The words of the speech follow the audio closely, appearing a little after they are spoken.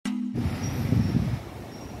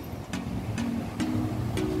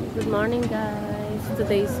morning guys!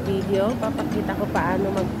 Today's video, papakita ko paano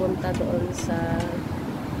magpunta doon sa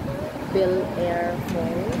Bel-air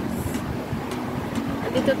Falls.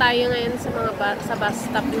 Dito tayo ngayon sa sa bus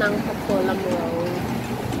stop ng Cocolam Road.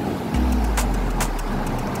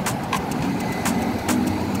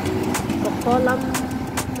 Cocolam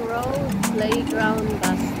Road Playground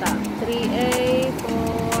Bus Stop 3A,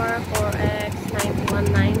 4, 4X,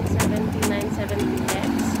 919, 70, 970X.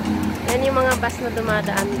 Yan yung mga bus na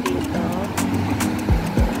dumadaan dito.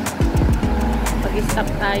 Pag-stop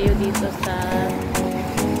tayo dito sa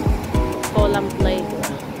Cocolam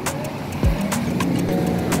Playground.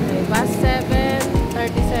 Okay, bus 7,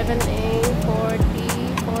 37A,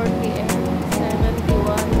 40, 40X,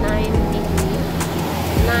 71,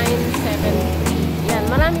 980, 973. Yan,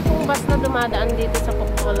 marami pong bus na dumadaan dito sa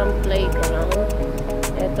Cocolam Playground.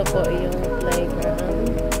 Ito po yung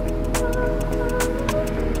playground.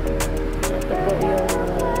 Yung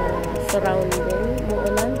surrounding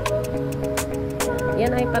muulan.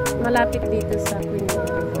 Yan ay malapit dito sa Queen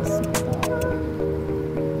Mary Hospital.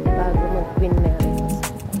 Bago mag Queen Mary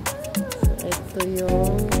Hospital. So, ito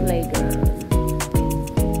yung playground.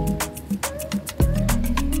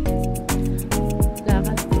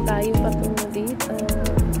 Lakad po tayo patungo dito.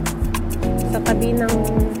 Sa tabi ng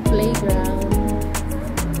playground.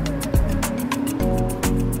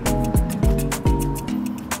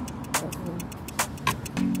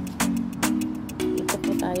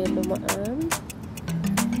 Tayo dumaan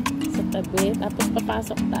sa tabi, tapos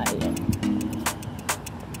papasok tayo.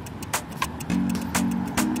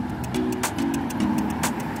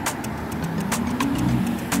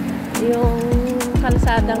 Yung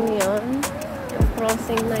kalsadang yon, yung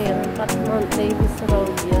crossing na yon, Mount Davis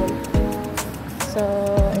Road yun. So,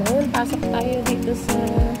 ayun, pasok tayo dito sa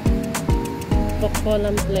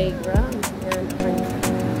Cocolam Playground. Yan, ayun.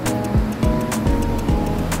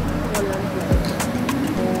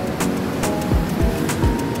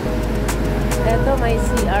 Ito, may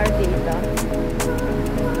CR dito.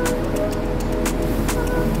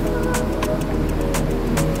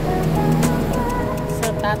 So,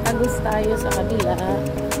 tatagos tayo sa kabila.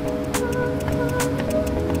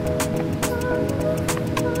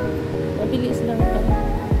 Mabilis lang ito.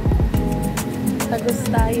 Tagos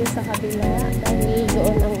tayo sa kabila dahil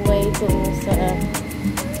doon ang way to sa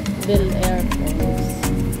Bel-air Falls.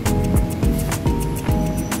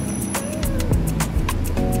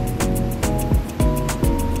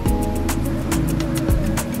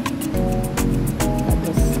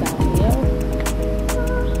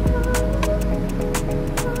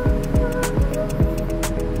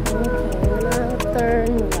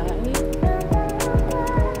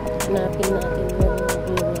 Hanapin natin yung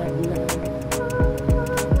bungad na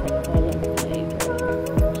Cocolam Playground.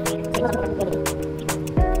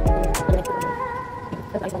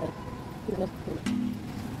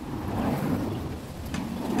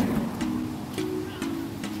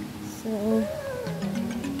 So,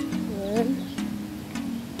 yan.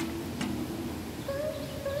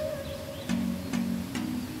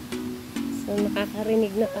 So,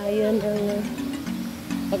 nakakarinig na tayo ng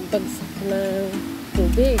pagbagsak ng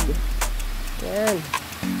tubig. Yan.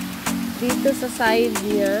 Dito sa side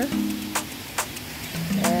niya,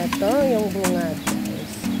 eto yung bungad,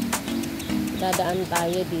 guys. Dadaan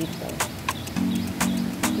tayo dito.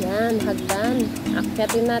 Yan, hagdan.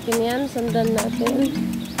 Akyatin natin yan, sundan natin.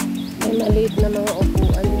 May maliit na mga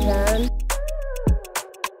upuan dyan.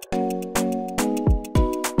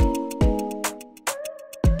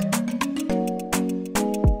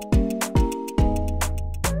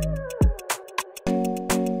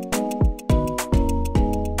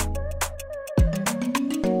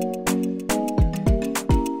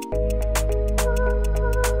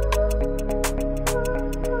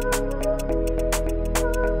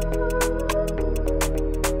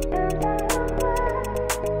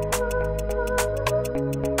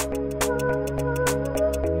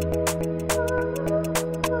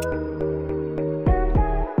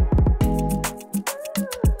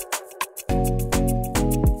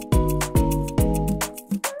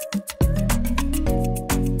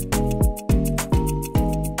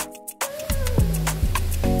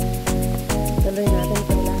 Tuloy natin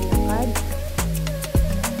itong lalakad.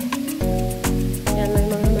 Yan, may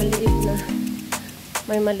mga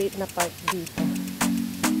maliit na part dito.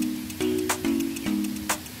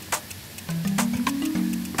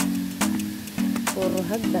 Puro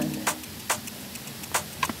hagdan.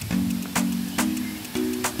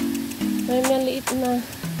 May maliit na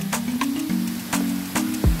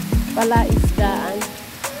palaisdaan.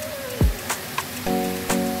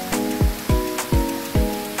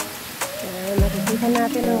 Nakikita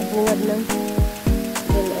natin ang bungad ng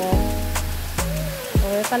Bel-air.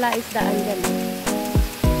 palaisdaan dyan.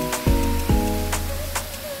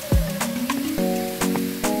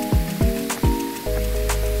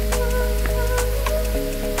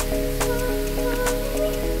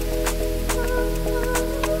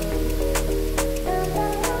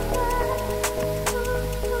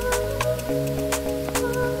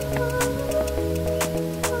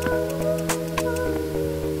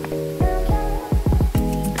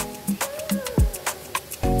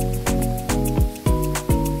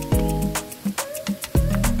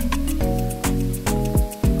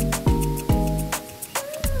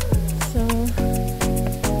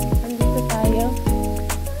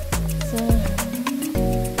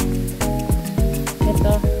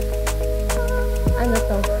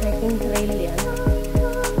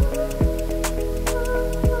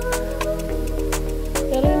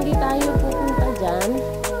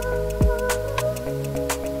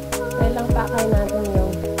 Pakay natin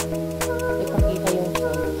yung ipakita yung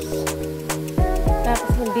falls.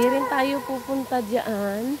 Tapos hindi rin tayo pupunta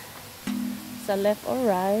dyan sa left or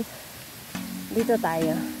right. Dito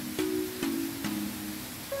tayo.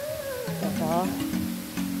 Ito.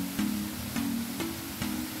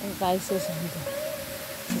 Ang tayo susunod.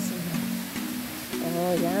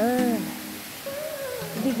 Oh, yan.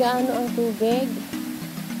 Hindi gaano ang tubig.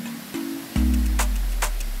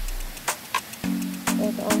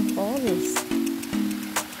 Ito ang falls.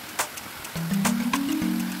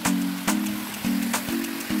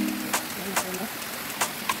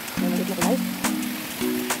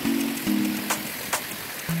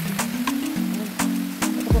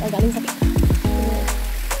 Ito po ay galing sa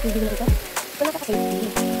hindi na ito. Ito nakakasayang.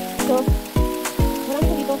 So, marami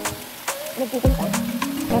ko dito nagpupunta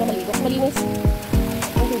para maligo. Malinis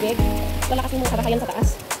ang tubig. Wala kasi mga karakayan sa taas.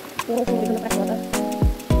 Puro tubig na fresh water.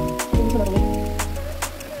 Hindi ko marumi.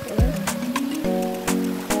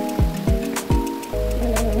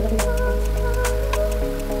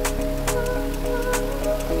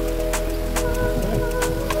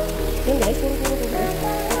 Yan guys, puro tubig.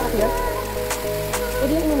 Nakakapila.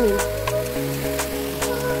 Pwede lang inumin.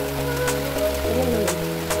 Pwede lang inumin.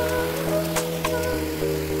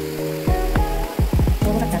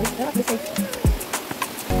 Mamakan. Pero at least safe.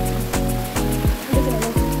 Hindi sila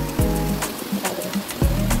lang.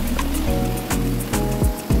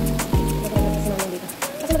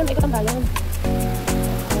 Kasi maganda ikot ang bayan.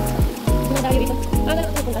 Hindi na tayo dito. Ganun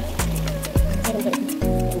ako pupunta. Meron tayo.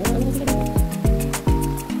 Ano sila dito?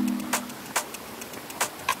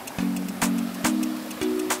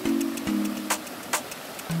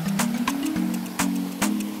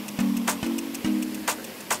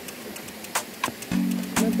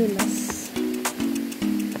 Madulas.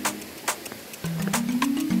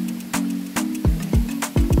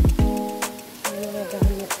 Ano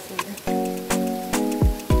nagagamit sila?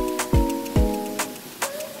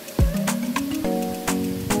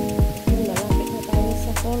 Malapit na tayo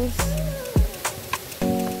sa falls.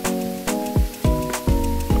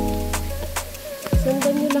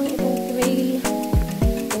 Sundan nyo lang itong trail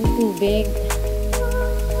ng tubig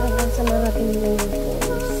hanggang sa marating yung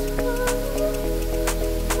falls.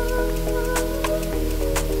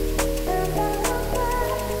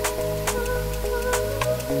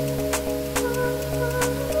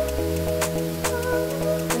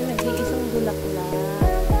 Nag-iisang bulaklak.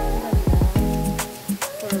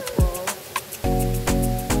 Purple.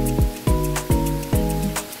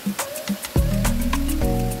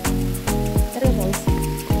 Pero yung falls,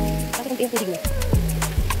 bakit hindi yung tubig na?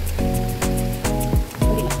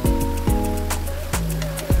 Hindi na.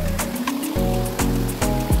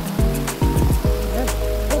 Ayan.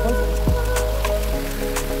 Yung falls.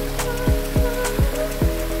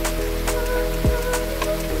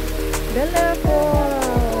 Bel-air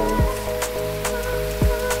Falls.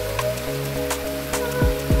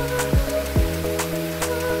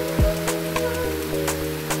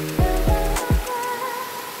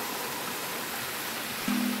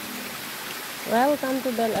 Welcome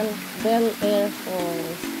to Bel-air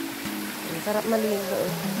Falls. Ang sarap maligo.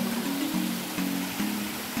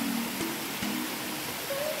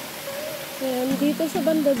 Ayan, dito sa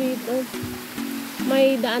banda dito,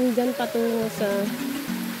 may daan dyan patungo sa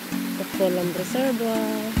Colam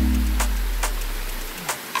Reservoir.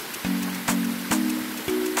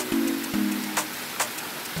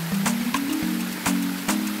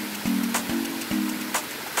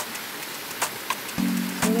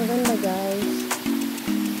 Ang maganda guys.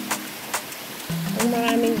 Ang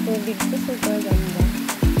maraming tubig ko, super ganda.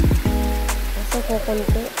 Kaso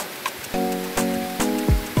kukunti.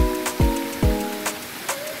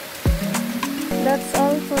 That's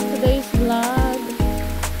all for today's vlog.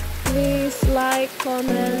 Please like,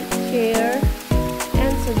 comment, share,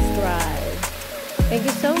 and subscribe. subscribe. Thank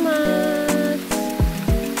you so much.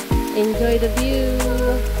 Enjoy the view.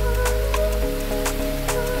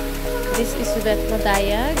 This is Sudat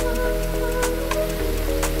Madayag,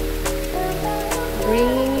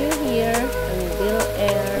 bringing